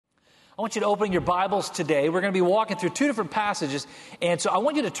I want you to open your Bibles today. We're going to be walking through two different passages. And so I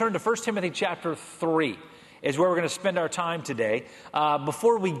want you to turn to 1 Timothy chapter 3 is where we're going to spend our time today.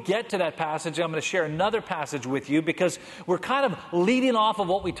 Before we get to that passage, I'm going to share another passage with you because we're kind of leading off of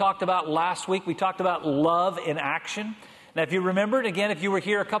what we talked about last week. We talked about love in action. Now, if you remembered, again, if you were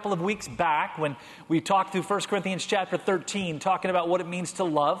here a couple of weeks back when we talked through 1 Corinthians chapter 13, talking about what it means to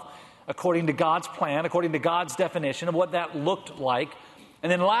love according to God's plan, according to God's definition of what that looked like.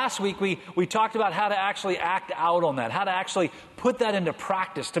 And then last week, we talked about how to actually act out on that, how to actually put that into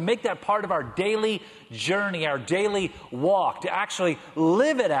practice, to make that part of our daily journey, our daily walk, to actually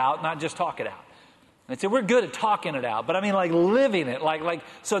live it out, not just talk it out. And so we're good at talking it out, but I mean like living it, like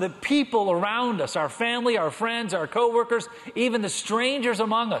so that people around us, our family, our friends, our coworkers, even the strangers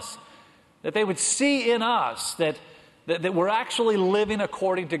among us, that they would see in us that we're actually living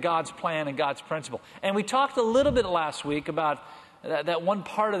according to God's plan and God's principle. And we talked a little bit last week about that one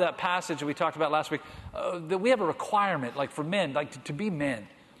part of that passage that we talked about last week, that we have a requirement, like for men, like to be men,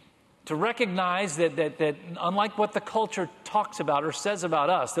 to recognize that unlike what the culture talks about or says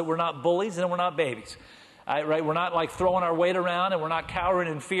about us, that we're not bullies and we're not babies, right? We're not like throwing our weight around and we're not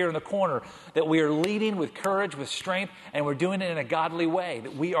cowering in fear in the corner, that we are leading with courage, with strength, and we're doing it in a godly way,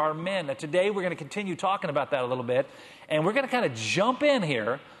 that we are men. Now today we're going to continue talking about that a little bit, and we're going to kind of jump in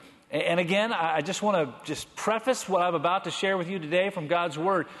here. And again, I just want to just preface what I'm about to share with you today from God's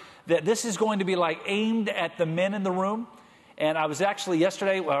Word, that this is going to be like aimed at the men in the room. And I was actually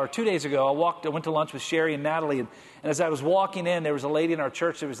yesterday, or 2 days ago, I went to lunch with Sherry and Natalie, and as I was walking in, there was a lady in our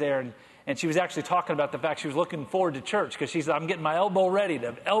church that was there, and she was actually talking about the fact she was looking forward to church, because she said, I'm getting my elbow ready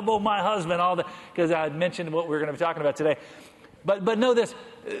to elbow my husband, because I had mentioned what we were going to be talking about today. But know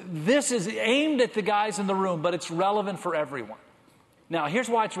this is aimed at the guys in the room, but it's relevant for everyone. Now, here's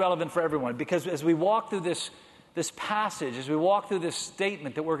why it's relevant for everyone, because as we walk through this passage, as we walk through this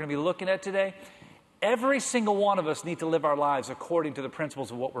statement that we're going to be looking at today, every single one of us need to live our lives according to the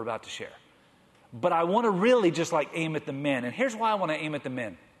principles of what we're about to share. But I want to really just like aim at the men. And here's why I want to aim at the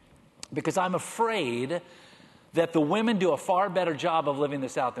men. Because I'm afraid that the women do a far better job of living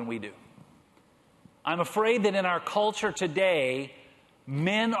this out than we do. I'm afraid that in our culture today,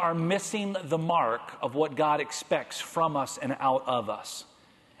 men are missing the mark of what God expects from us and out of us.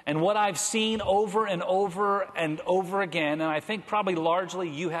 And what I've seen over and over and over again, and I think probably largely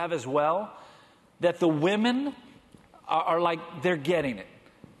you have as well, that the women are like, they're getting it.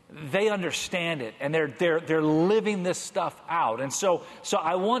 They understand it, and they're living this stuff out. And so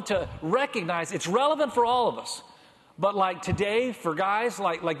I want to recognize it's relevant for all of us. But like today, for guys,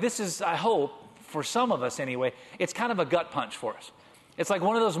 like this is, I hope, for some of us anyway, it's kind of a gut punch for us. It's like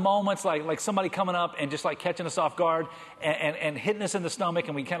one of those moments like somebody coming up and just like catching us off guard and hitting us in the stomach,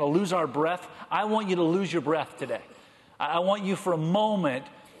 and we kind of lose our breath. I want you to lose your breath today. I want you for a moment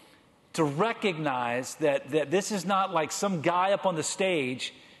to recognize that this is not like some guy up on the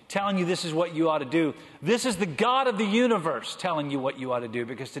stage telling you this is what you ought to do. This is the God of the universe telling you what you ought to do,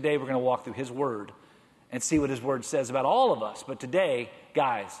 because today we're going to walk through His Word and see what His Word says about all of us. But today,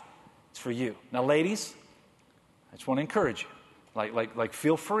 guys, it's for you. Now, ladies, I just want to encourage you. Like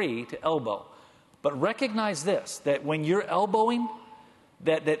feel free to elbow. But recognize this, that when you're elbowing,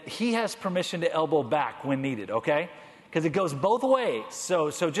 that He has permission to elbow back when needed, okay? Because it goes both ways.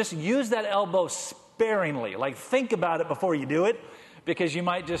 So just use that elbow sparingly. Like think about it before you do it, because you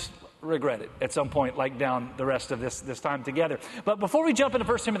might just regret it at some point, like down the rest of this time together. But before we jump into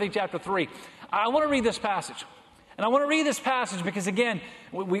 1 Timothy chapter 3, I want to read this passage. And I want to read this passage because, again,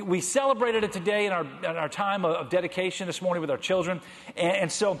 we celebrated it today in our time of dedication this morning with our children.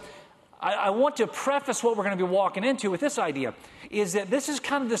 And so I want to preface what we're going to be walking into with this idea, is that this is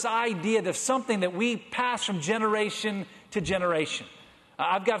kind of this idea of something that we pass from generation to generation.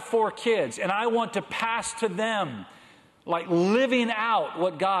 I've got 4 kids, and I want to pass to them, like living out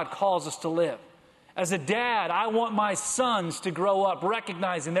what God calls us to live. As a dad, I want my sons to grow up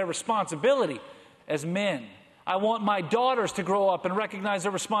recognizing their responsibility as men. I want my daughters to grow up and recognize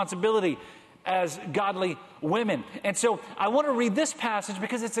their responsibility as godly women. And so I want to read this passage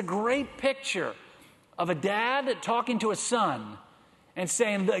because it's a great picture of a dad talking to a son and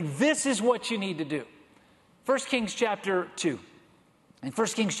saying, this is what you need to do. 1 Kings chapter 2. In 1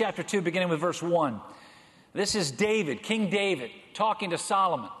 Kings chapter 2, beginning with verse 1. This is David, King David, talking to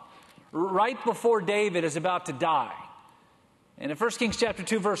Solomon right before David is about to die. And in 1 Kings chapter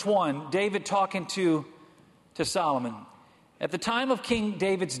 2, verse 1, David talking to Solomon. At the time of King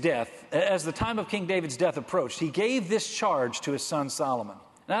David's death, as the time of King David's death approached, he gave this charge to his son Solomon.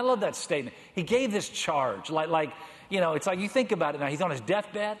 And I love that statement. He gave this charge, like it's like you think about it now. He's on his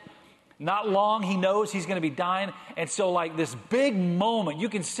deathbed. Not long, he knows he's going to be dying. And so like this big moment, you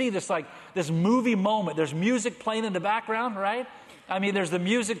can see this like this movie moment. There's music playing in the background, right? I mean, there's the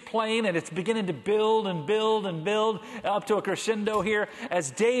music playing, and it's beginning to build and build and build up to a crescendo here as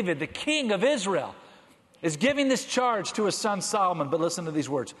David, the king of Israel, is giving this charge to his son Solomon. But listen to these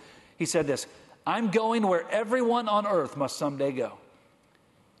words. He said this, I'm going where everyone on earth must someday go.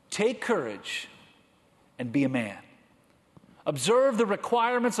 Take courage and be a man. Observe the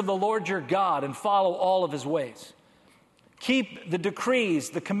requirements of the Lord your God and follow all of his ways. Keep the decrees,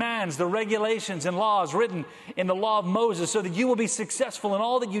 the commands, the regulations and laws written in the law of Moses so that you will be successful in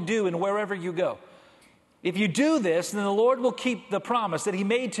all that you do and wherever you go. If you do this, then the Lord will keep the promise that he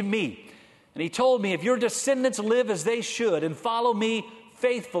made to me. And he told me, if your descendants live as they should and follow me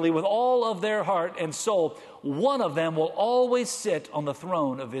faithfully with all of their heart and soul, one of them will always sit on the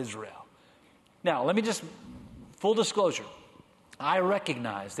throne of Israel. Now, let me just, full disclosure, I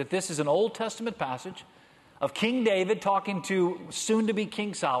recognize that this is an Old Testament passage of King David talking to soon-to-be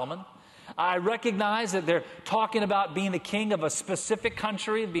King Solomon. I recognize that they're talking about being the king of a specific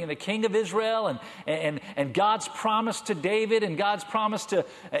country, being the king of Israel, and God's promise to David and God's promise to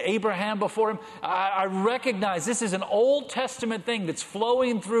Abraham before him. I recognize this is an Old Testament thing that's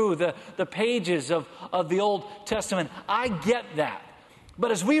flowing through the pages of the Old Testament. I get that. But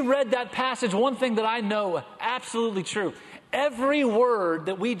as we read that passage, one thing that I know absolutely true, every word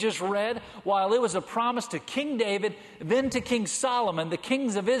that we just read, while it was a promise to King David, then to King Solomon, the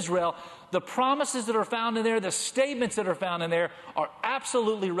kings of Israel, the promises that are found in there, the statements that are found in there are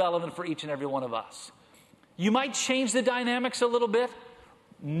absolutely relevant for each and every one of us. You might change the dynamics a little bit.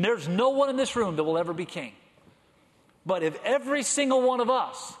 There's no one in this room that will ever be king. But if every single one of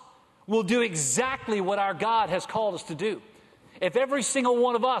us will do exactly what our God has called us to do, if every single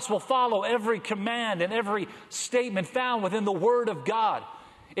one of us will follow every command and every statement found within the Word of God,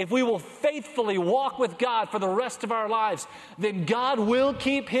 if we will faithfully walk with God for the rest of our lives, then God will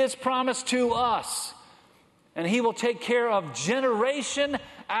keep his promise to us. And he will take care of generation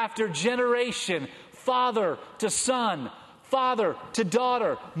after generation, father to son, father to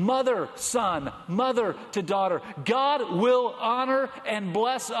daughter, mother, son, mother to daughter. God will honor and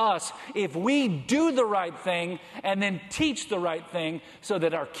bless us if we do the right thing and then teach the right thing so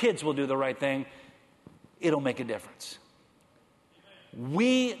that our kids will do the right thing. It'll make a difference.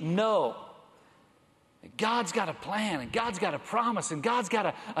 We know that God's got a plan and God's got a promise and God's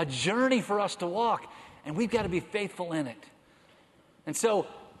got a journey for us to walk, and we've got to be faithful in it. And so,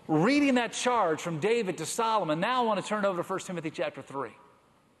 reading that charge from David to Solomon, now I want to turn over to 1 Timothy chapter 3.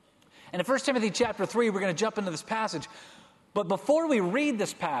 And in 1 Timothy chapter 3, we're going to jump into this passage. But before we read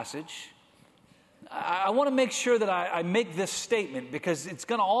this passage, I want to make sure that I make this statement, because it's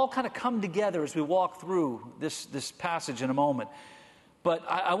going to all kind of come together as we walk through this passage in a moment. But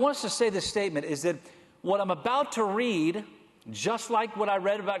I want us to say this statement, is that what I'm about to read, just like what I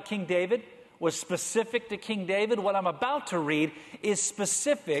read about King David, was specific to King David. What I'm about to read is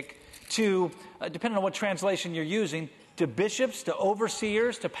specific to, depending on what translation you're using, to bishops, to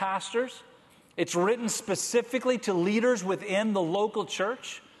overseers, to pastors. It's written specifically to leaders within the local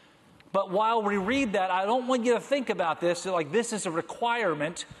church. But while we read that, I don't want you to think about this like this is a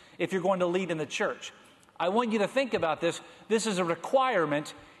requirement if you're going to lead in the church. I want you to think about this. This is a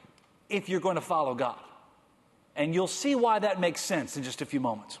requirement if you're going to follow God. And you'll see why that makes sense in just a few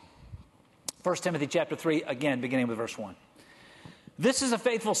moments. 1 Timothy chapter 3, again, beginning with verse 1. This is a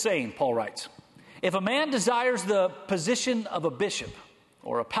faithful saying, Paul writes. If a man desires the position of a bishop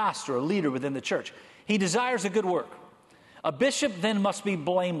or a pastor, a leader within the church, he desires a good work. A bishop then must be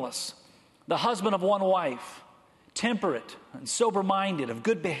blameless, the husband of one wife, temperate and sober-minded, of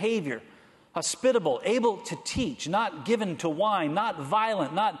good behavior, hospitable, able to teach, not given to wine, not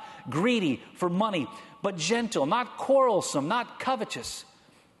violent, not greedy for money, but gentle, not quarrelsome, not covetous.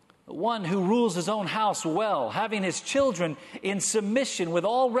 One who rules his own house well, having his children in submission with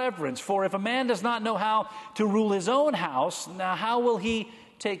all reverence. For if a man does not know how to rule his own house, now how will he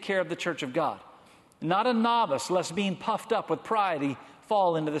take care of the church of God? Not a novice, lest being puffed up with pride he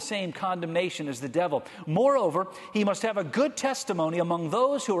fall into the same condemnation as the devil. Moreover, he must have a good testimony among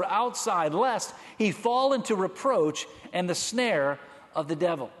those who are outside, lest he fall into reproach and the snare of the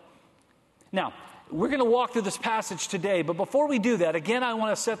devil. Now, we're going to walk through this passage today, but before we do that, again, I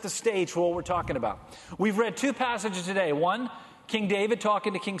want to set the stage for what we're talking about. We've read two passages today. One, King David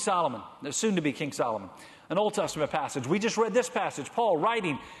talking to King Solomon, soon to be King Solomon, an Old Testament passage. We just read this passage, Paul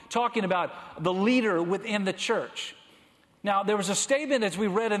writing, talking about the leader within the church. Now, there was a statement as we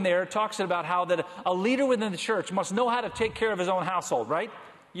read in there, it talks about how that a leader within the church must know how to take care of his own household, right?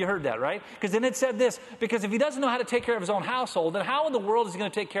 You heard that, right? Because then it said this, because if he doesn't know how to take care of his own household, then how in the world is he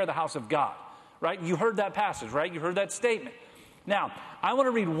going to take care of the house of God? Right? You heard that passage, right? You heard that statement. Now, I want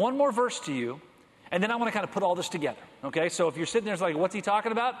to read one more verse to you, and then I want to kind of put all this together. Okay? So if you're sitting there, it's like, what's he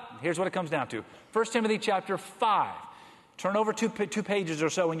talking about? Here's what it comes down to. 1 Timothy chapter 5. Turn over two pages or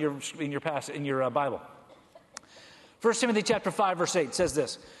so in your Bible. 1 Timothy chapter 5, verse 8 says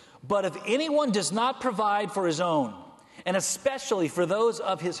this, "But if anyone does not provide for his own, and especially for those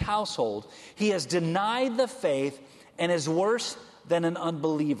of his household, he has denied the faith and is worse than an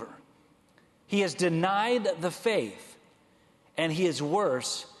unbeliever." He has denied the faith, and he is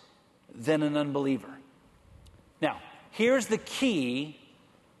worse than an unbeliever. Now, here's the key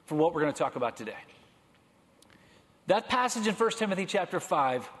for what we're going to talk about today. That passage in 1 Timothy chapter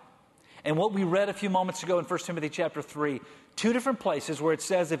 5 and what we read a few moments ago in 1 Timothy chapter 3, two different places where it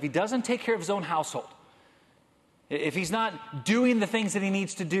says if he doesn't take care of his own household, if he's not doing the things that he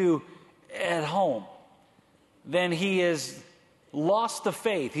needs to do at home, then he has lost the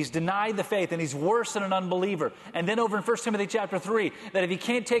faith, he's denied the faith, and he's worse than an unbeliever. And then over in 1 Timothy chapter 3, that if he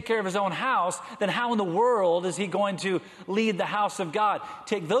can't take care of his own house, then how in the world is he going to lead the house of God?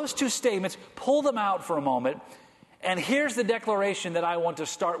 Take those two statements, pull them out for a moment, and here's the declaration that I want to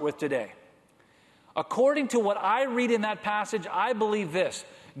start with today. According to what I read in that passage, I believe this.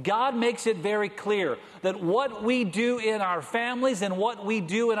 God makes it very clear that what we do in our families and what we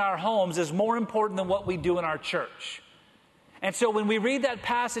do in our homes is more important than what we do in our church. And so when we read that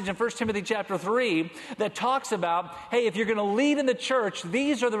passage in 1 Timothy chapter 3 that talks about, hey, if you're going to lead in the church,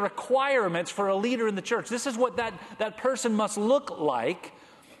 these are the requirements for a leader in the church. This is what that person must look like.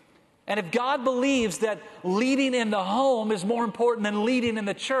 And if God believes that leading in the home is more important than leading in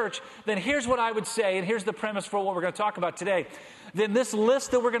the church, then here's what I would say, and here's the premise for what we're going to talk about today. Then this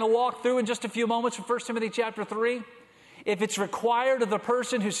list that we're going to walk through in just a few moments from 1 Timothy chapter 3, if it's required of the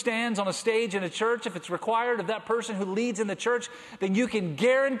person who stands on a stage in a church, if it's required of that person who leads in the church, then you can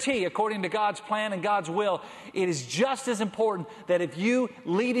guarantee, according to God's plan and God's will, it is just as important that if you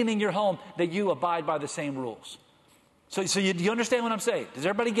leading in your home, that you abide by the same rules. So do you understand what I'm saying? Does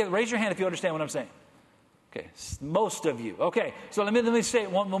everybody raise your hand if you understand what I'm saying? Okay, most of you. Okay, so let me say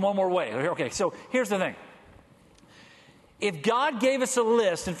it one more way. Okay, so here's the thing. If God gave us a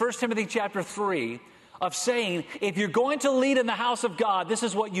list in 1 Timothy chapter 3 of saying, if you're going to lead in the house of God, this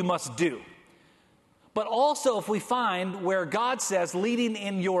is what you must do. But also if we find where God says leading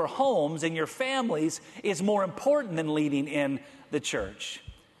in your homes and your families is more important than leading in the church,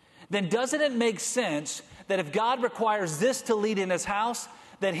 then doesn't it make sense that if God requires this to lead in his house,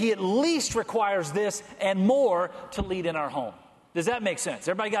 that he at least requires this and more to lead in our home? Does that make sense?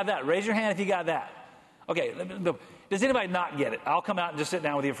 Everybody got that? Raise your hand if you got that. Okay, does anybody not get it? I'll come out and just sit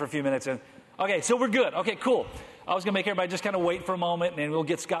down with you for a few minutes. Okay, so we're good. Okay, cool. I was going to make everybody just kind of wait for a moment, and we'll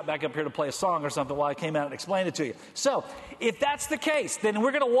get Scott back up here to play a song or something while I came out and explained it to you. So, if that's the case, then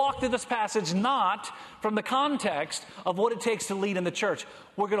we're going to walk through this passage not from the context of what it takes to lead in the church.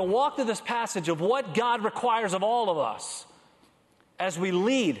 We're going to walk through this passage of what God requires of all of us as we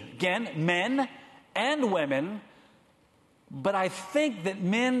lead, again, men and women. But I think that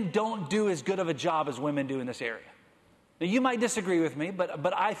men don't do as good of a job as women do in this area. Now, you might disagree with me,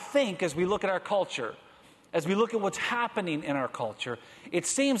 but I think as we look at our culture, as we look at what's happening in our culture, it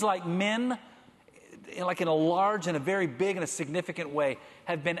seems like men, like in a large and a very big and a significant way,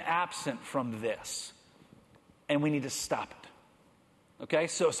 have been absent from this. And we need to stop it. Okay,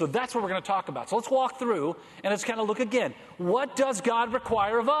 so that's what we're going to talk about. So let's walk through and let's kind of look again. What does God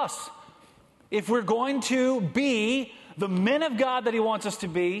require of us? If we're going to be the men of God that he wants us to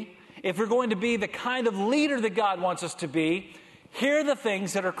be, if we're going to be the kind of leader that God wants us to be, here are the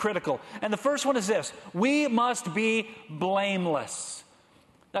things that are critical. And the first one is this: we must be blameless.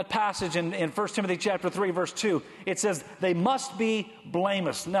 That passage in 1 Timothy chapter 3, verse 2, it says they must be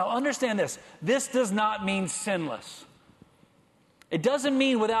blameless. Now understand this. This does not mean sinless. It doesn't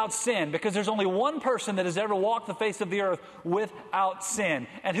mean without sin, because there's only one person that has ever walked the face of the earth without sin.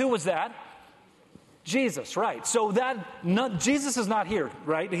 And who was that? Jesus, right. So Jesus is not here,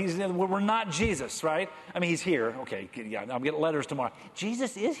 right? We're not Jesus, right? I mean, he's here. Okay, yeah, I'm getting letters tomorrow.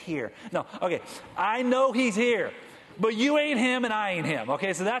 Jesus is here. No, okay, I know he's here, but you ain't him and I ain't him.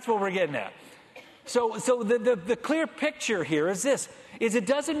 Okay, so that's what we're getting at. So the clear picture here is this, is it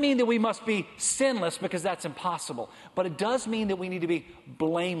doesn't mean that we must be sinless, because that's impossible, but it does mean that we need to be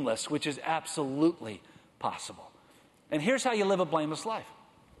blameless, which is absolutely possible. And here's how you live a blameless life.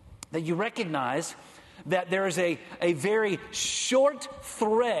 That you recognize that there is a very short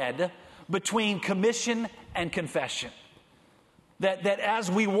thread between commission and confession. That as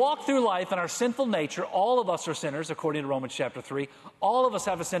we walk through life in our sinful nature, all of us are sinners, according to Romans chapter 3. All of us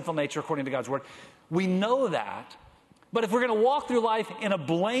have a sinful nature, according to God's word. We know that. But if we're going to walk through life in a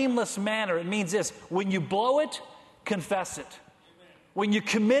blameless manner, it means this: when you blow it, confess it. When you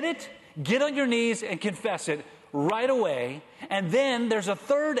commit it, get on your knees and confess it right away. And then there's a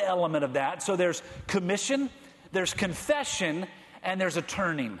third element of that. So there's commission, there's confession, and there's a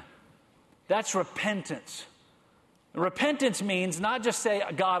turning. That's repentance. Repentance means not just say,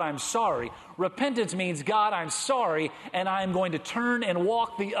 God, I'm sorry. Repentance means, God, I'm sorry, and I'm going to turn and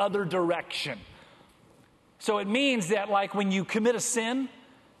walk the other direction. So it means that like when you commit a sin,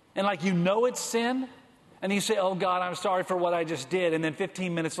 and like you know it's sin, and you say, oh God, I'm sorry for what I just did, and then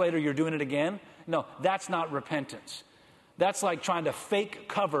 15 minutes later you're doing it again. No, that's not repentance. That's like trying to fake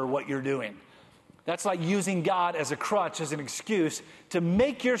cover what you're doing. That's like using God as a crutch, as an excuse to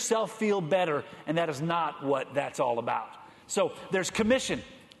make yourself feel better, and that is not what that's all about. So there's commission,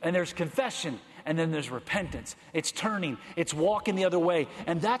 and there's confession, and then there's repentance. It's turning, it's walking the other way,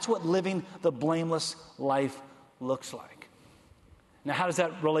 and that's what living the blameless life looks like. Now, how does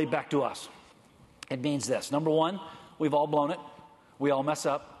that relate back to us? It means this. Number one, we've all blown it. We all mess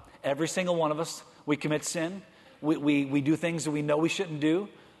up. Every single one of us, we commit sin. We do things that we know we shouldn't do.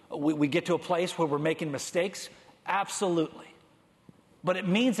 We get to a place where we're making mistakes. Absolutely. But it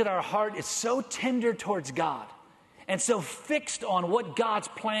means that our heart is so tender towards God and so fixed on what God's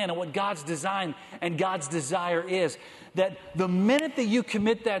plan and what God's design and God's desire is, that the minute that you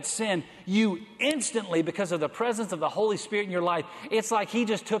commit that sin, you instantly, because of the presence of the Holy Spirit in your life, it's like He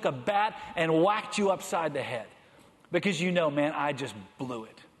just took a bat and whacked you upside the head. Because you know, man, I just blew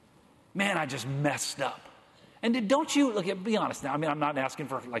it. Man, I just messed up. And don't you, look, be honest now. I mean, I'm not asking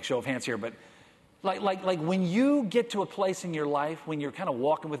for like show of hands here, but like when you get to a place in your life when you're kind of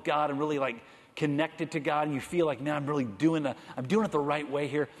walking with God and really like connected to God, and you feel like, man, I'm really doing it the right way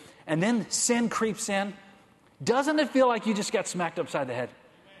here, and then sin creeps in, doesn't it feel like you just got smacked upside the head?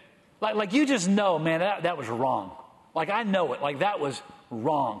 Like you just know, man, that was wrong. Like I know it. Like that was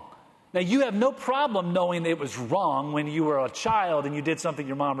wrong. Now, you have no problem knowing it was wrong when you were a child and you did something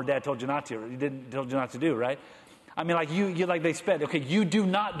your mom or dad told you not to, or told you not to do, right? I mean, like you like they said, okay, you do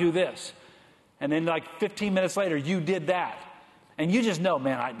not do this. And then like 15 minutes later, you did that. And you just know,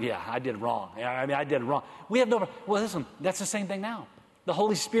 man, I did wrong. I did wrong. We have no, well, listen, that's the same thing now. The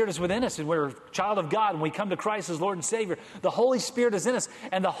Holy Spirit is within us, and we're a child of God, and we come to Christ as Lord and Savior. The Holy Spirit is in us,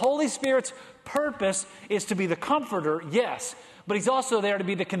 and the Holy Spirit's purpose is to be the comforter, yes, but He's also there to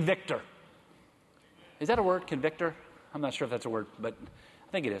be the convictor. Is that a word, convictor? I'm not sure if that's a word, but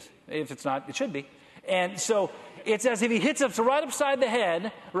I think it is. If it's not, it should be. And so it's as if He hits us right upside the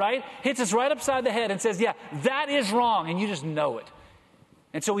head, right? Hits us right upside the head and says, yeah, that is wrong, and you just know it.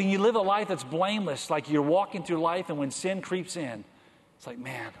 And so when you live a life that's blameless, like you're walking through life, and when sin creeps in, it's like,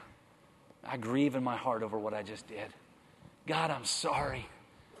 man, I grieve in my heart over what I just did. God, I'm sorry.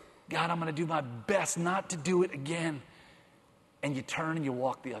 God, I'm going to do my best not to do it again. And you turn and you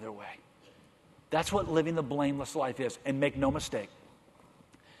walk the other way. That's what living the blameless life is. And make no mistake,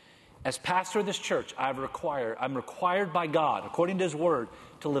 as pastor of this church, I'm required by God, according to His word,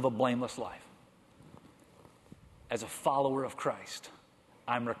 to live a blameless life. As a follower of Christ,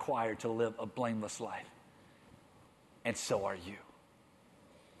 I'm required to live a blameless life. And so are you.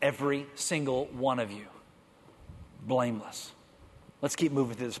 Every single one of you. Blameless. Let's keep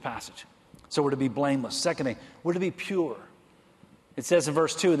moving through this passage. So we're to be blameless. Second thing, we're to be pure. It says in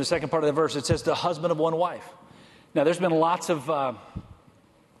verse 2, in the second part of the verse, it says the husband of one wife. Now, there's been lots of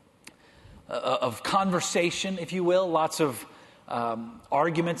conversation, if you will, lots of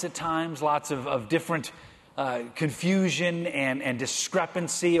arguments at times, lots of different confusion and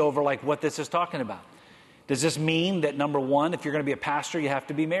discrepancy over like what this is talking about. Does this mean that, number one, if you're going to be a pastor, you have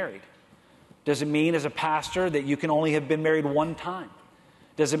to be married? Does it mean as a pastor that you can only have been married one time?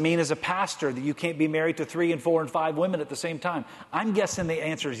 Does it mean as a pastor that you can't be married to 3 and 4 and 5 women at the same time? I'm guessing the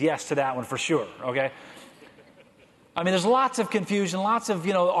answer is yes to that one for sure, okay? I mean, there's lots of confusion, lots of,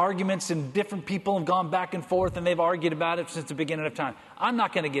 arguments, and different people have gone back and forth, and they've argued about it since the beginning of time. I'm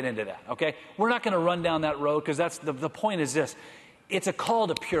not going to get into that, okay? We're not going to run down that road, because that's the point is this. It's a call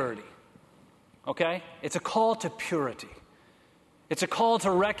to purity, okay? It's a call to purity. It's a call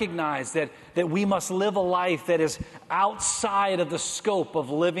to recognize that we must live a life that is outside of the scope of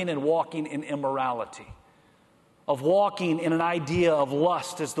living and walking in immorality, of walking in an idea of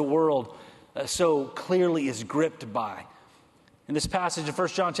lust as the world so clearly is gripped by. In this passage in 1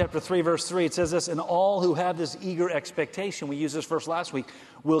 John chapter 3, verse 3, it says this, and all who have this eager expectation, we used this verse last week,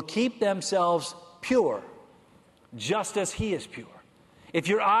 will keep themselves pure, just as He is pure. If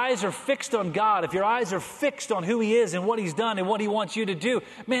your eyes are fixed on God, if your eyes are fixed on who He is and what He's done and what He wants you to do,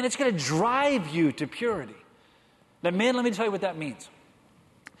 man, it's going to drive you to purity. Now, men, let me tell you what that means.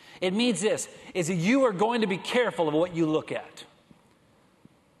 It means this, is that you are going to be careful of what you look at.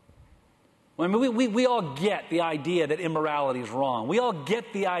 I mean, we all get the idea that immorality is wrong. We all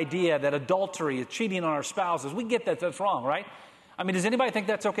get the idea that adultery is cheating on our spouses. We get that that's wrong, right? I mean, does anybody think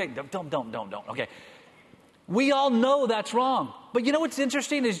that's okay? Don't. Okay. We all know that's wrong. But you know what's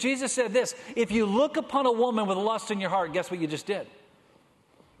interesting is Jesus said this, if you look upon a woman with lust in your heart, guess what you just did?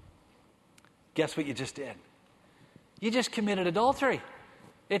 Guess what you just did? You just committed adultery.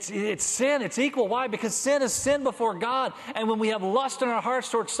 It's sin. It's equal. Why? Because sin is sin before God. And when we have lust in our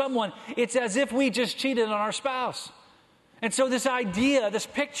hearts towards someone, it's as if we just cheated on our spouse. And so this idea, this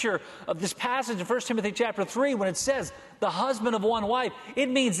picture of this passage in 1 Timothy chapter 3, when it says the husband of one wife, it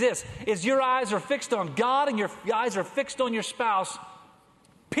means this, is your eyes are fixed on God and your eyes are fixed on your spouse,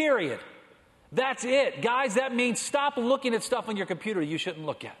 period. That's it. Guys, that means stop looking at stuff on your computer you shouldn't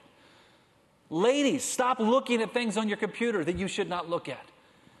look at. Ladies, stop looking at things on your computer that you should not look at.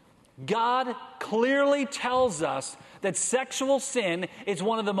 God clearly tells us that sexual sin is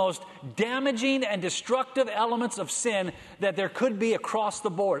one of the most damaging and destructive elements of sin that there could be across the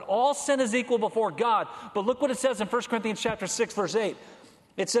board. All sin is equal before God. But look what it says in 1 Corinthians chapter 6, verse 8.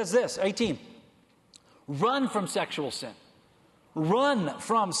 It says this, 18. Run from sexual sin. Run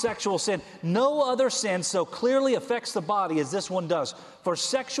from sexual sin. No other sin so clearly affects the body as this one does. For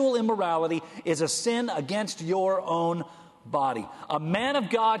sexual immorality is a sin against your own body. A man of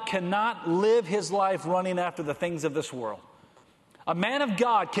God cannot live his life running after the things of this world. A man of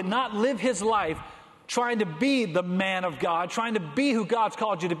God cannot live his life trying to be the man of God, trying to be who God's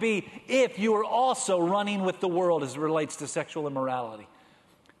called you to be, if you are also running with the world as it relates to sexual immorality.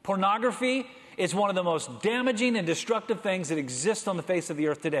 Pornography is one of the most damaging and destructive things that exist on the face of the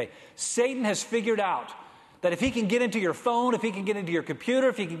earth today. Satan has figured out that if he can get into your phone, if he can get into your computer,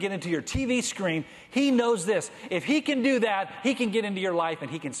 if he can get into your TV screen, he knows this. If he can do that, he can get into your life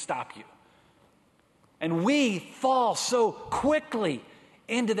and he can stop you. And we fall so quickly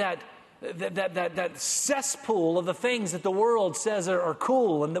into that cesspool of the things that the world says are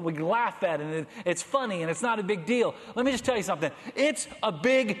cool and that we laugh at and it's funny and it's not a big deal. Let me just tell you something. It's a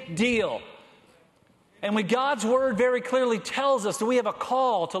big deal. And when God's Word very clearly tells us that we have a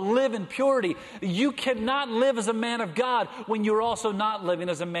call to live in purity, you cannot live as a man of God when you're also not living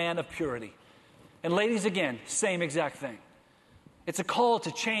as a man of purity. And ladies, again, same exact thing. It's a call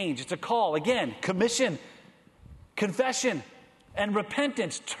to change. It's a call, again, commission, confession, and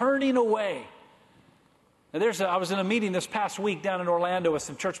repentance, turning away. Now, I was in a meeting this past week down in Orlando with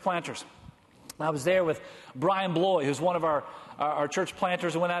some church planters. I was there with Brian Bloy, who's one of our church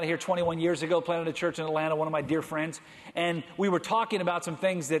planters who went out of here 21 years ago, planted a church in Atlanta, one of my dear friends. And we were talking about some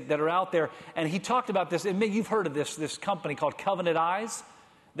things that are out there. And he talked about this, and you've heard of this company called Covenant Eyes.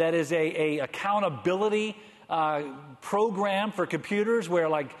 That is a accountability program for computers where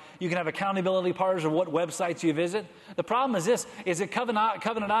like you can have accountability partners of what websites you visit. The problem is this, is that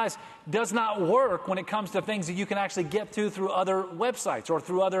Covenant Eyes does not work when it comes to things that you can actually get to through other websites or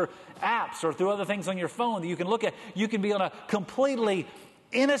through other apps or through other things on your phone that you can look at. You can be on a completely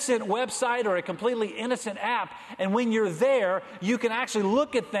innocent website or a completely innocent app, and when you're there, you can actually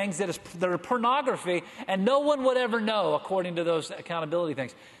look at things that are pornography, and no one would ever know according to those accountability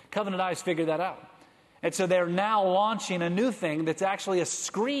things. Covenant Eyes figured that out. And so they're now launching a new thing that's actually a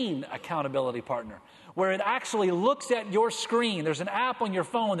screen accountability partner, where it actually looks at your screen. There's an app on your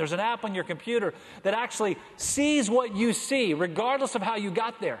phone, there's an app on your computer that actually sees what you see, regardless of how you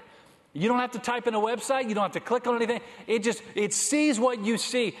got there. You don't have to type in a website, you don't have to click on anything. It sees what you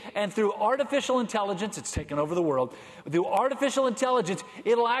see. And through artificial intelligence, it's taken over the world. Through artificial intelligence,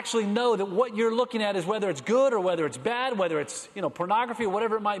 it'll actually know that what you're looking at is whether it's good or whether it's bad, whether it's, pornography or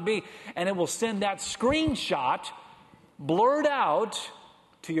whatever it might be. And it will send that screenshot blurred out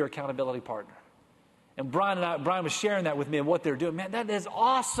to your accountability partner. And Brian was sharing that with me and what they're doing. Man, that is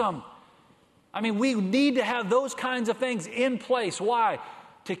awesome. I mean, we need to have those kinds of things in place. Why?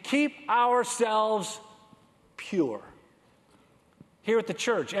 To keep ourselves pure. Here at the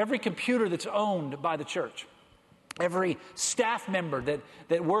church, every computer that's owned by the church, every staff member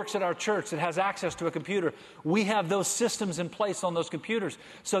that works at our church that has access to a computer, we have those systems in place on those computers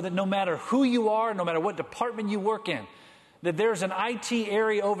so that no matter who you are, no matter what department you work in, that there's an IT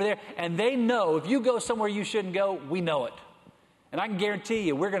area over there, and they know if you go somewhere you shouldn't go, we know it. And I can guarantee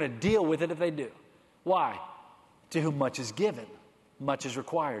you we're going to deal with it if they do. Why? To whom much is given, much is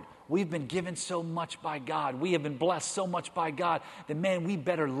required. We've been given so much by God. We have been blessed so much by God that, man, we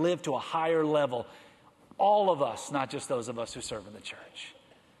better live to a higher level all of us, not just those of us who serve in the church.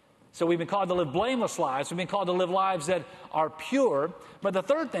 So we've been called to live blameless lives. We've been called to live lives that are pure. But the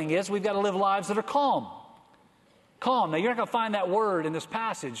third thing is we've got to live lives that are calm. Calm. Now, you're not going to find that word in this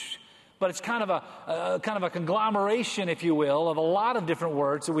passage, but it's kind of a conglomeration, if you will, of a lot of different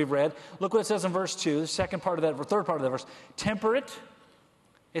words that we've read. Look what it says in verse 2, the third part of that verse. Temperate.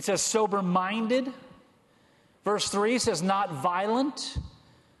 It says sober-minded. Verse 3 says not violent.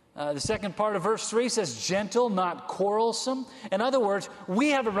 The second part of verse 3 says gentle, not quarrelsome. In other words, we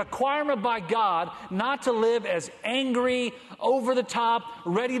have a requirement by God not to live as angry, over the top,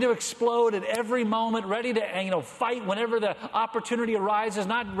 ready to explode at every moment, ready to fight whenever the opportunity arises,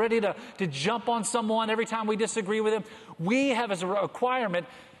 not ready to jump on someone every time we disagree with them. We have as a requirement,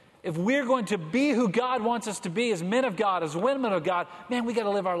 if we're going to be who God wants us to be as men of God, as women of God, man, we got to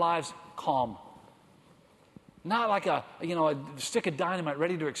live our lives calm. Not like a stick of dynamite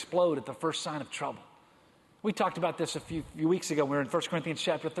ready to explode at the first sign of trouble. We talked about this a few weeks ago. We were in 1 Corinthians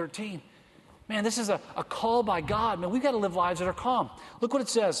chapter 13. Man, this is a call by God. Man, we've got to live lives that are calm. Look what it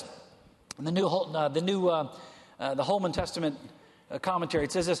says in the Holman Testament commentary.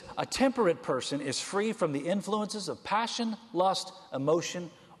 It says this: a temperate person is free from the influences of passion, lust,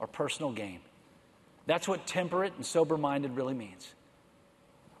 emotion, or personal gain. That's what temperate and sober-minded really means.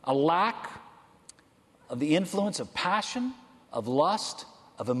 A lack of the influence of passion, of lust,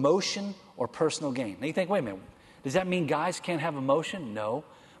 of emotion, or personal gain. Now you think, wait a minute, does that mean guys can't have emotion? No,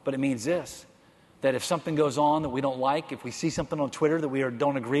 but it means this, that if something goes on that we don't like, if we see something on Twitter that we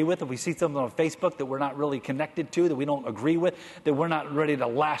don't agree with, if we see something on Facebook that we're not really connected to, that we don't agree with, that we're not ready to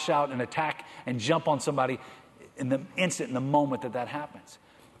lash out and attack and jump on somebody in the moment that happens.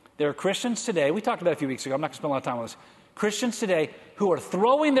 There are Christians today, we talked about it a few weeks ago, I'm not going to spend a lot of time on this, Christians today who are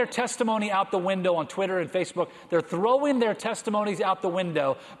throwing their testimony out the window on Twitter and Facebook. They're throwing their testimonies out the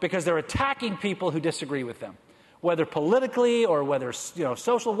window because they're attacking people who disagree with them. Whether politically or whether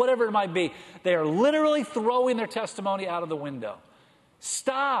social, whatever it might be, they are literally throwing their testimony out of the window.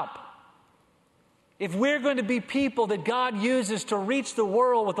 Stop. If we're going to be people that God uses to reach the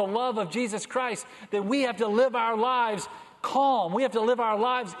world with the love of Jesus Christ, then we have to live our lives calm. We have to live our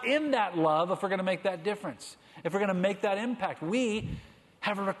lives in that love if we're going to make that difference. If we're going to make that impact, we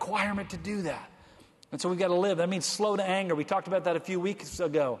have a requirement to do that. And so we've got to live. That means slow to anger. We talked about that a few weeks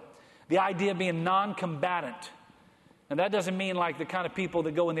ago. The idea of being non-combatant. And that doesn't mean like the kind of people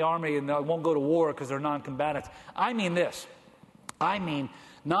that go in the army and won't go to war because they're non-combatants. I mean this. I mean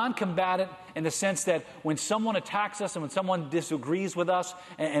non-combatant in the sense that when someone attacks us and when someone disagrees with us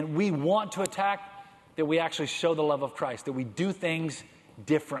and we want to attack, that we actually show the love of Christ, that we do things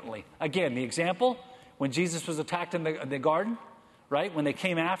differently. Again, the example, when Jesus was attacked in the garden, right? When they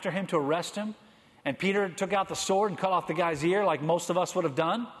came after him to arrest him, and Peter took out the sword and cut off the guy's ear like most of us would have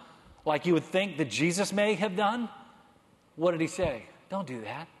done, like you would think that Jesus may have done, what did he say? Don't do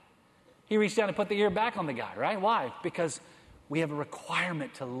that. He reached down and put the ear back on the guy, right? Why? Because we have a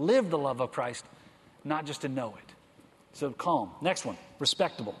requirement to live the love of Christ, not just to know it. So calm. Next one,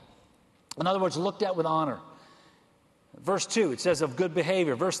 respectable. In other words, looked at with honor. Verse 2, it says of good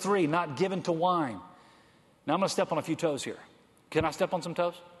behavior. Verse 3, not given to wine. Now, I'm going to step on a few toes here. Can I step on some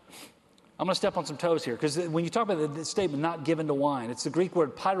toes? I'm going to step on some toes here because when you talk about the statement, not given to wine, it's the Greek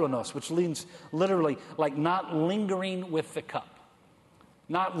word pyronos, which means literally like not lingering with the cup.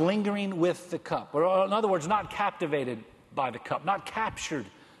 Not lingering with the cup. Or in other words, not captivated by the cup, not captured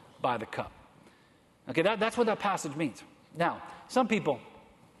by the cup. Okay, that's what that passage means. Now, some people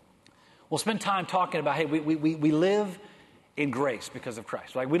will spend time talking about, hey, we live in grace because of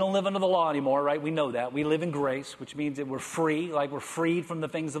Christ. Like we don't live under the law anymore, right? We know that. We live in grace, which means that we're free, like we're freed from the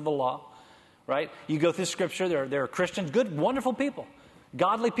things of the law, right? You go through Scripture, there are Christians, good, wonderful people,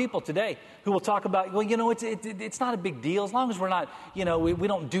 godly people today who will talk about, well, it's not a big deal as long as we're not, we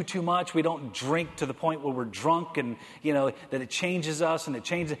don't do too much, we don't drink to the point where we're drunk and, that it changes us and it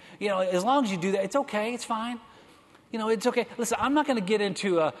changes, as long as you do that, it's okay, it's fine. It's okay. Listen, I'm not going to get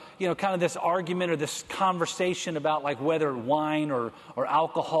into kind of this argument or this conversation about like whether wine or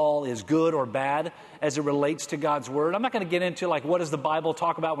alcohol is good or bad as it relates to God's word. I'm not going to get into like what does the Bible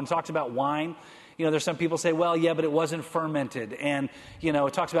talk about when it talks about wine. There's some people say, well, yeah, but it wasn't fermented. And,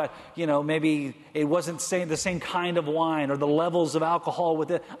 it talks about, maybe it wasn't the same kind of wine or the levels of alcohol with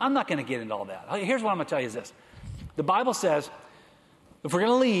it. I'm not going to get into all that. Here's what I'm going to tell you is this. The Bible says if we're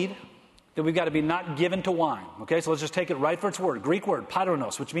going to lead, that we've got to be not given to wine. Okay, so let's just take it right for its word. Greek word,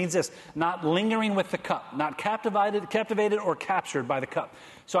 pyronos, which means this, not lingering with the cup, not captivated or captured by the cup.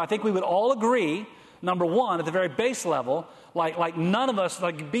 So I think we would all agree, number one, at the very base level, like none of us,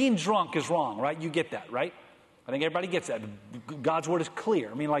 like being drunk is wrong, right? You get that, right? I think everybody gets that. God's word is clear.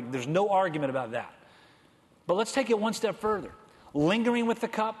 I mean, like there's no argument about that. But let's take it one step further. Lingering with the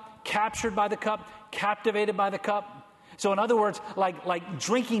cup, captured by the cup, captivated by the cup. So in other words, like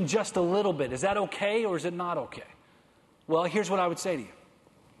drinking just a little bit. Is that okay or is it not okay? Well, here's what I would say to you.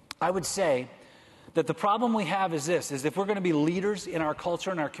 I would say that the problem we have is this, is if we're going to be leaders in our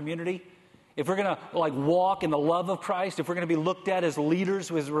culture, in our community, if we're going to walk in the love of Christ, if we're going to be looked at as leaders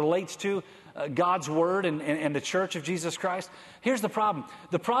as it relates to God's Word and the church of Jesus Christ, here's the problem.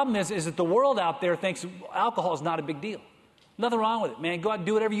 The problem is that the world out there thinks alcohol is not a big deal. Nothing wrong with it, man. Go out and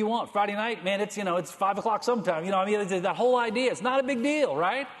do whatever you want. Friday night, man, it's 5 o'clock sometime. It's that whole idea. It's not a big deal,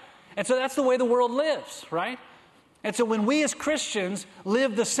 right? And so that's the way the world lives, right? And so when we as Christians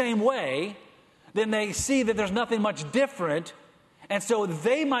live the same way, then they see that there's nothing much different. And so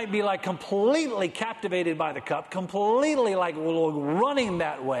they might be completely captivated by the cup, completely running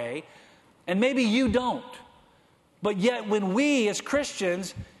that way. And maybe you don't. But yet when we as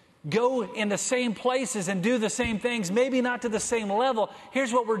Christians go in the same places and do the same things, maybe not to the same level,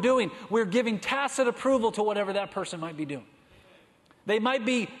 here's what we're doing. We're giving tacit approval to whatever that person might be doing. They might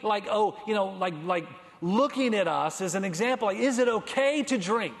be looking at us as an example, is it okay to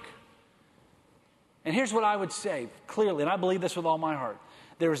drink? And here's what I would say clearly, and I believe this with all my heart.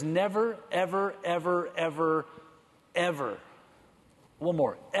 There's never, ever, ever, ever, ever,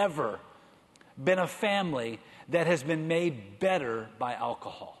 ever been a family that has been made better by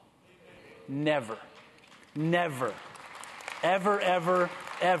alcohol. Never. Never. Ever, ever,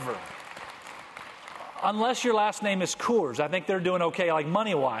 ever. Unless your last name is Coors. I think they're doing okay,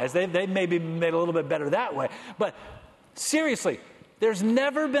 money-wise. They may be made a little bit better that way. But seriously, there's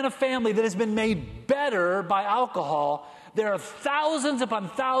never been a family that has been made better by alcohol. There are thousands upon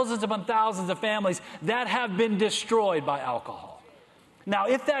thousands upon thousands of families that have been destroyed by alcohol. Now,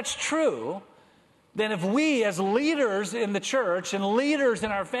 if that's true, then if we as leaders in the church and leaders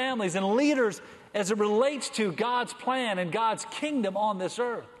in our families and leaders as it relates to God's plan and God's kingdom on this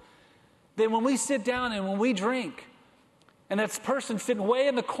earth, then when we sit down and when we drink, and that person sitting way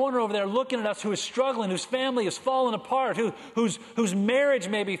in the corner over there looking at us who is struggling, whose family is falling apart, whose marriage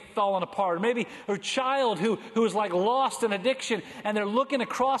may be falling apart, or maybe her child who is lost in addiction, and they're looking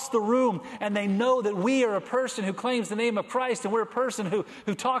across the room and they know that we are a person who claims the name of Christ, and we're a person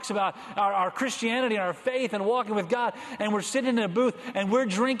who talks about our Christianity and our faith and walking with God, and we're sitting in a booth and we're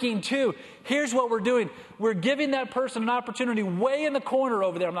drinking too. Here's what we're doing. We're giving that person an opportunity way in the corner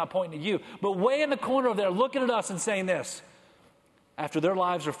over there. I'm not pointing at you, but way in the corner over there looking at us and saying this. After their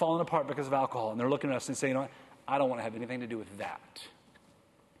lives are falling apart because of alcohol, and they're looking at us and saying, I don't want to have anything to do with that.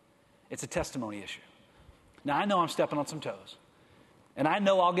 It's a testimony issue. Now, I know I'm stepping on some toes. And I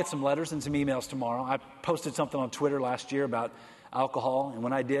know I'll get some letters and some emails tomorrow. I posted something on Twitter last year about alcohol, and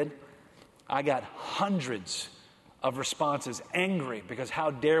when I did, I got hundreds of responses, angry, because how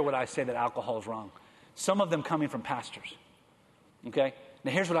dare would I say that alcohol is wrong? Some of them coming from pastors. Okay?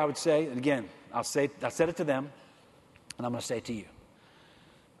 Now, here's what I would say, and again, I said it to them, and I'm going to say it to you.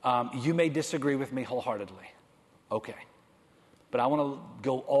 You may disagree with me wholeheartedly. Okay. But I want to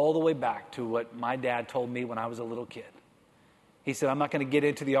go all the way back to what my dad told me when I was a little kid. He said, I'm not going to get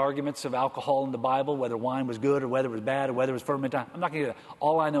into the arguments of alcohol in the Bible, whether wine was good or whether it was bad or whether it was fermented. I'm not going to do that.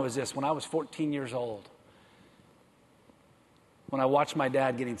 All I know is this. When I was 14 years old, when I watched my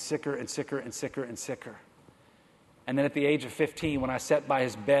dad getting sicker and sicker and sicker and sicker, and then at the age of 15, when I sat by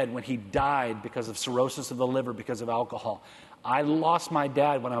his bed, when he died because of cirrhosis of the liver because of alcohol, I lost my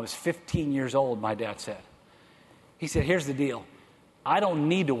dad when I was 15 years old, my dad said. He said, here's the deal. I don't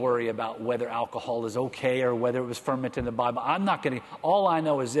need to worry about whether alcohol is okay or whether it was fermented in the Bible. I'm not going to. All I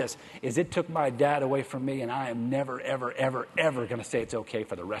know is this, is it took my dad away from me, and I am never, ever, ever, ever going to say it's okay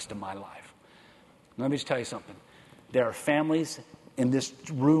for the rest of my life. Let me just tell you something. There are families in this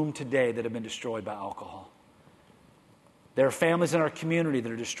room today that have been destroyed by alcohol. There are families in our community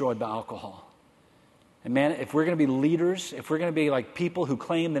that are destroyed by alcohol. And man, if we're going to be leaders, if we're going to be like people who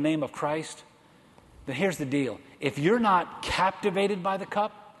claim the name of Christ, then here's the deal. If you're not captivated by the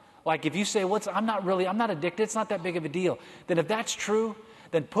cup, like if you say, I'm not addicted, it's not that big of a deal, then if that's true,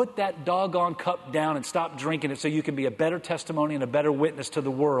 then put that doggone cup down and stop drinking it so you can be a better testimony and a better witness to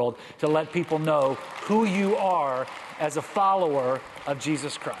the world to let people know who you are as a follower of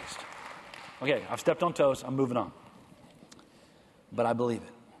Jesus Christ. Okay, I've stepped on toes. I'm moving on. But I believe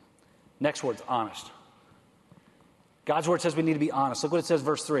it. Next word's honest. God's word says we need to be honest. Look what it says,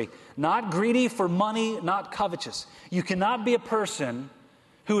 verse 3. Not greedy for money, not covetous. You cannot be a person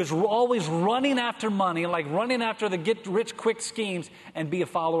who is always running after money, like running after the get-rich-quick schemes, and be a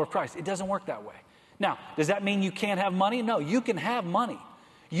follower of Christ. It doesn't work that way. Now, does that mean you can't have money? No, you can have money.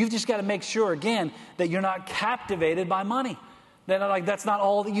 You've just got to make sure, again, that you're not captivated by money. That's not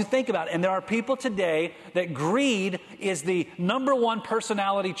all that you think about. And there are people today that greed is the number one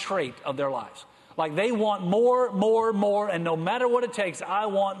personality trait of their lives. Like they want more, more, more, and no matter what it takes, I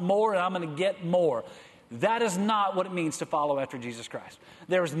want more and I'm going to get more. That is not what it means to follow after Jesus Christ.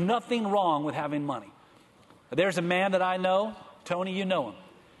 There is nothing wrong with having money. There's a man that I know, Tony, you know him,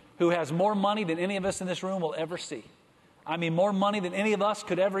 who has more money than any of us in this room will ever see. I mean, more money than any of us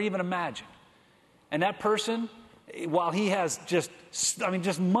could ever even imagine. And that person, while he has just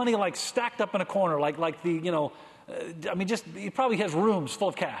money like stacked up in a corner, he probably has rooms full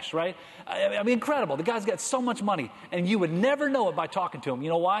of cash, right? I mean, incredible. The guy's got so much money, and you would never know it by talking to him. You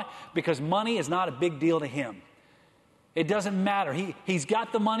know why? Because money is not a big deal to him. It doesn't matter. He's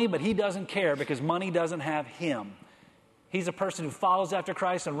got the money, but he doesn't care because money doesn't have him. He's a person who follows after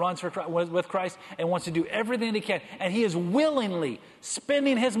Christ and runs with Christ and wants to do everything he can. And he is willingly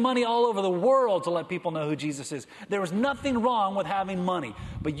spending his money all over the world to let people know who Jesus is. There is nothing wrong with having money,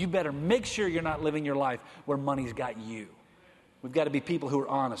 but you better make sure you're not living your life where money's got you. We've got to be people who are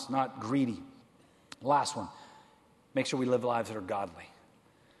honest, not greedy. Last one, make sure we live lives that are godly.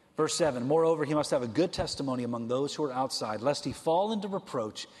 Verse 7, moreover, he must have a good testimony among those who are outside, lest he fall into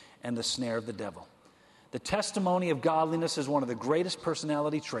reproach and the snare of the devil. The testimony of godliness is one of the greatest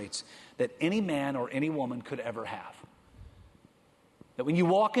personality traits that any man or any woman could ever have. That when you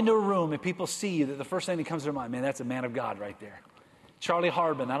walk into a room and people see you, that the first thing that comes to their mind, man, that's a man of God right there. Charlie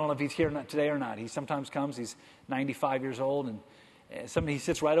Harbin, I don't know if he's here today or not. He sometimes comes. He's 95 years old, and he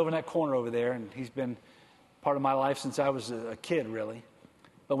sits right over in that corner over there, and he's been part of my life since I was a kid, really.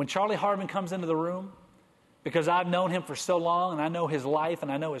 But when Charlie Harbin comes into the room, because I've known him for so long, and I know his life,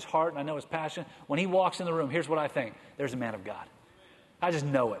 and I know his heart, and I know his passion. When he walks in the room, here's what I think. There's a man of God. I just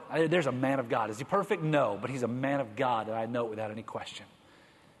know it. There's a man of God. Is he perfect? No, but he's a man of God, and I know it without any question.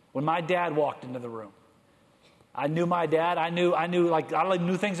 When my dad walked into the room, I knew my dad. I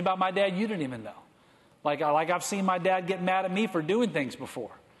knew things about my dad you didn't even know. Like I've seen my dad get mad at me for doing things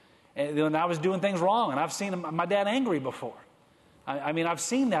before. And when I was doing things wrong, and I've seen my dad angry before. I've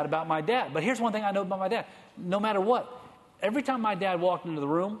seen that about my dad. But here's one thing I know about my dad. No matter what, every time my dad walked into the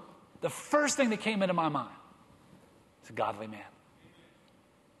room, the first thing that came into my mind is a godly man.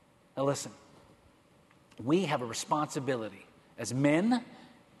 Now listen, we have a responsibility as men,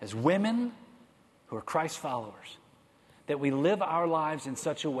 as women who are Christ followers, that we live our lives in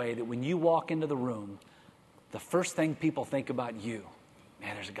such a way that when you walk into the room, the first thing people think about you,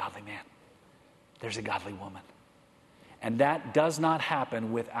 man, there's a godly man. There's a godly woman. And that does not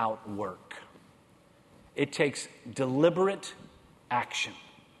happen without work. It takes deliberate action.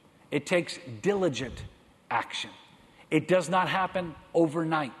 It takes diligent action. It does not happen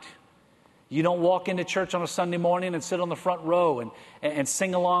overnight. You don't walk into church on a Sunday morning and sit on the front row and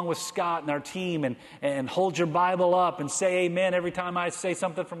sing along with Scott and our team and hold your Bible up and say amen every time I say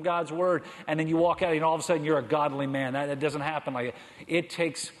something from God's Word, and then you walk out and all of a sudden you're a godly man. That doesn't happen like that. It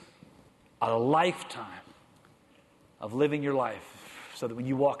takes a lifetime of living your life so that when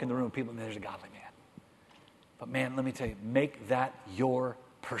you walk in the room, people know there's a godly man. But man, let me tell you, make that your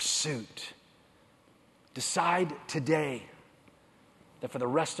pursuit. Decide today that for the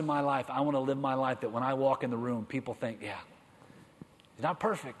rest of my life, I want to live my life that when I walk in the room, people think, yeah, he's not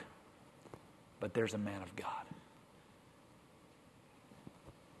perfect, but there's a man of God.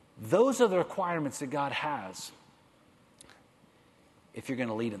 Those are the requirements that God has if you're going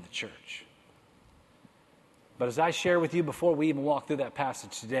to lead in the church. But as I share with you before we even walk through that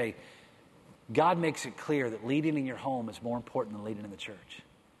passage today, God makes it clear that leading in your home is more important than leading in the church.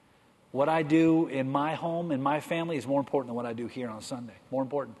 What I do in my home, in my family, is more important than what I do here on Sunday. More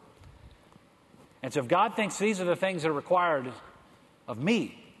important. And so if God thinks these are the things that are required of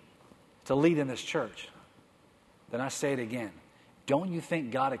me to lead in this church, then I say it again. Don't you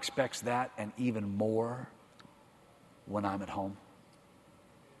think God expects that and even more when I'm at home?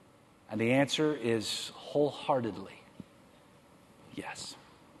 And the answer is wholeheartedly yes.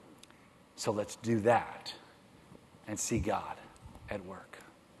 So let's do that and see God at work.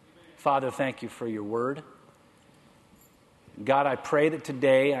 Father, thank you for your word. God, I pray that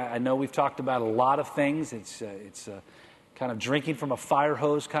today, I know we've talked about a lot of things. It's kind of drinking from a fire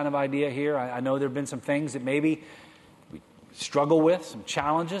hose kind of idea here. I know there have been some things that maybe we struggle with, some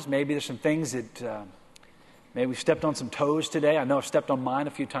challenges. Maybe there's some things that maybe we've stepped on some toes today. I know I've stepped on mine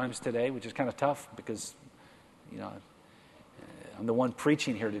a few times today, which is kind of tough because, I'm the one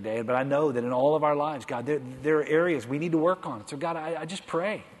preaching here today. But I know that in all of our lives, God, there are areas we need to work on. So God, I just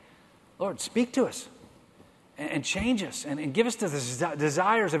pray, Lord, speak to us and change us and give us the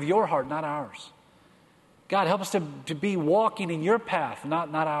desires of your heart, not ours. God, help us to be walking in your path, not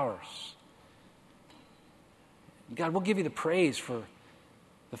ours. God, we'll give you the praise for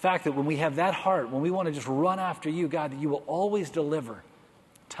the fact that when we have that heart, when we want to just run after you, God, that you will always deliver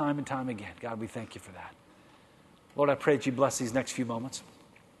time and time again. God, we thank you for that. Lord, I pray that you bless these next few moments.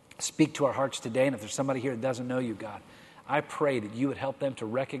 Speak to our hearts today, and if there's somebody here that doesn't know you, God, I pray that you would help them to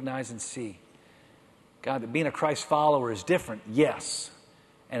recognize and see, God, that being a Christ follower is different, yes,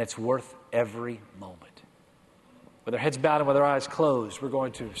 and it's worth every moment. With our heads bowed and with our eyes closed, we're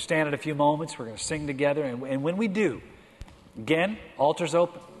going to stand in a few moments. We're going to sing together. And when we do, again, altar's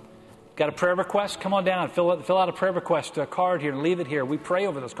open. Got a prayer request? Come on down. Fill out a prayer request card here and leave it here. We pray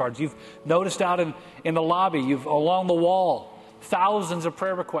over those cards. You've noticed out in the lobby, you've along the wall, thousands of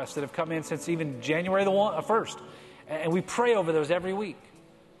prayer requests that have come in since even January the 1st. And we pray over those every week.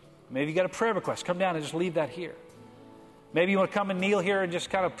 Maybe you got a prayer request. Come down and just leave that here. Maybe you want to come and kneel here and just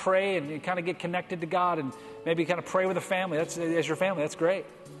kind of pray and kind of get connected to God and maybe kind of pray with a family. As your family. That's great.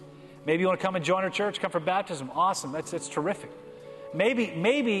 Maybe you want to come and join our church, come for baptism. Awesome. That's terrific. Maybe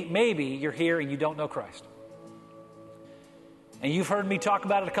you're here and you don't know Christ. And you've heard me talk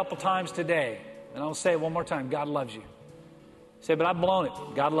about it a couple times today. And I'll say it one more time. God loves you. Say, but I've blown it.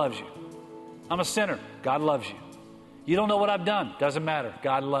 God loves you. I'm a sinner. God loves you. You don't know what I've done. Doesn't matter.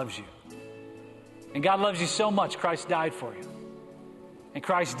 God loves you. And God loves you so much, Christ died for you. And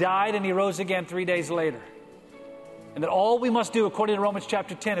Christ died and he rose again 3 days later. And that all we must do, according to Romans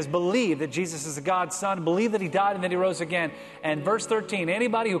chapter 10, is believe that Jesus is God's Son, believe that he died and that he rose again. And verse 13,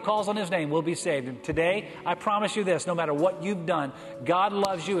 anybody who calls on his name will be saved. And today, I promise you this, no matter what you've done, God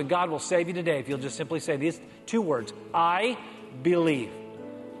loves you and God will save you today if you'll just simply say these two words, I believe.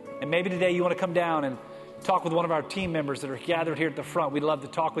 And maybe today you want to come down and talk with one of our team members that are gathered here at the front. We'd love to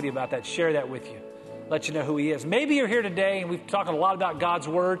talk with you about that, share that with you, let you know who he is. Maybe you're here today and we've talked a lot about God's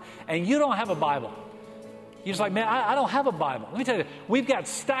Word and you don't have a Bible. You're just like, man, I don't have a Bible. Let me tell you, we've got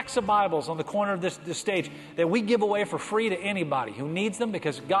stacks of Bibles on the corner of this stage that we give away for free to anybody who needs them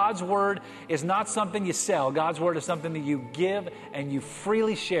because God's Word is not something you sell. God's Word is something that you give and you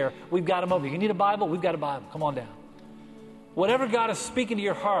freely share. We've got them over. You need a Bible? We've got a Bible. Come on down. Whatever God is speaking to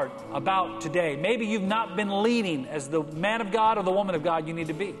your heart about today, maybe you've not been leading as the man of God or the woman of God you need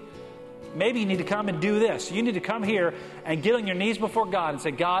to be. Maybe you need to come and do this. You need to come here and get on your knees before God and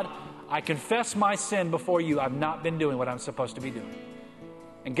say, God, I confess my sin before you. I've not been doing what I'm supposed to be doing.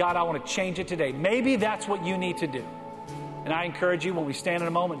 And God, I want to change it today. Maybe that's what you need to do. And I encourage you, when we stand in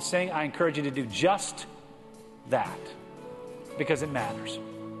a moment and sing, I encourage you to do just that because it matters.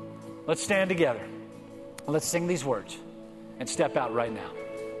 Let's stand together. Let's sing these words and step out right now.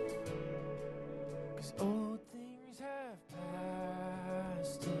 Old things have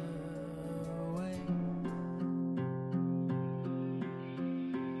passed away.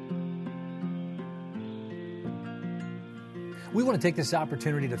 We want to take this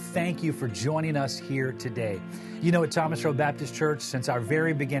opportunity to thank you for joining us here today. You know, at Thomas Road Baptist Church, since our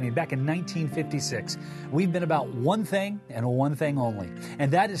very beginning, back in 1956, we've been about one thing and one thing only,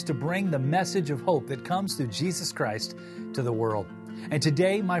 and that is to bring the message of hope that comes through Jesus Christ to the world. And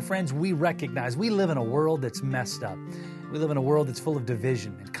today, my friends, we recognize we live in a world that's messed up. We live in a world that's full of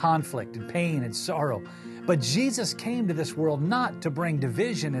division and conflict and pain and sorrow. But Jesus came to this world not to bring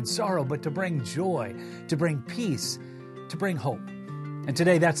division and sorrow, but to bring joy, to bring peace, to bring hope. And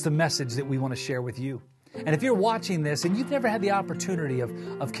today, that's the message that we want to share with you. And if you're watching this and you've never had the opportunity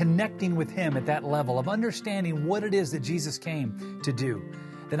of connecting with Him at that level, of understanding what it is that Jesus came to do,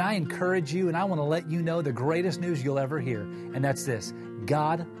 then I encourage you and I want to let you know the greatest news you'll ever hear. And that's this: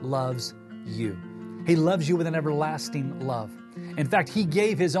 God loves you. He loves you with an everlasting love. In fact, He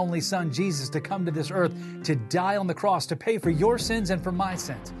gave His only Son, Jesus, to come to this earth, to die on the cross, to pay for your sins and for my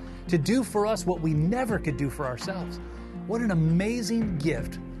sins, to do for us what we never could do for ourselves. What an amazing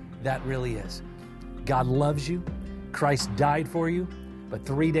gift that really is. God loves you. Christ died for you. But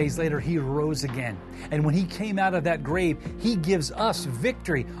 3 days later, He rose again. And when He came out of that grave, He gives us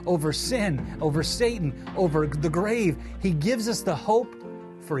victory over sin, over Satan, over the grave. He gives us the hope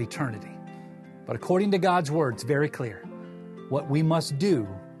for eternity. But according to God's Word, it's very clear. What we must do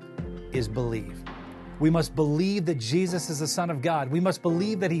is believe. We must believe that Jesus is the Son of God. We must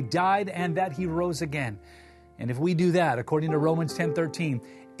believe that He died and that He rose again. And if we do that, according to Romans 10:13,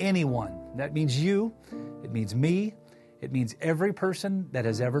 anyone, that means you, it means me, it means every person that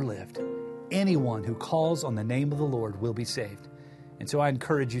has ever lived, anyone who calls on the name of the Lord will be saved. And so I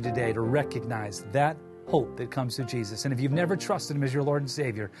encourage you today to recognize that hope that comes through Jesus. And if you've never trusted Him as your Lord and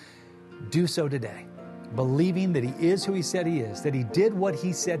Savior, do so today, believing that He is who He said He is, that He did what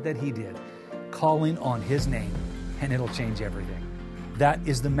He said that He did, calling on His name, and it'll change everything. That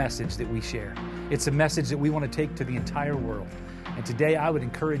is the message that we share. It's a message that we want to take to the entire world. And today I would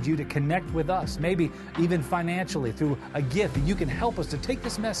encourage you to connect with us, maybe even financially through a gift that you can help us to take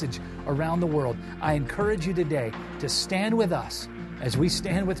this message around the world. I encourage you today to stand with us as we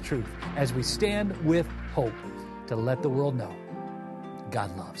stand with truth, as we stand with hope, to let the world know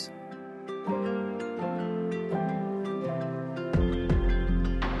God loves.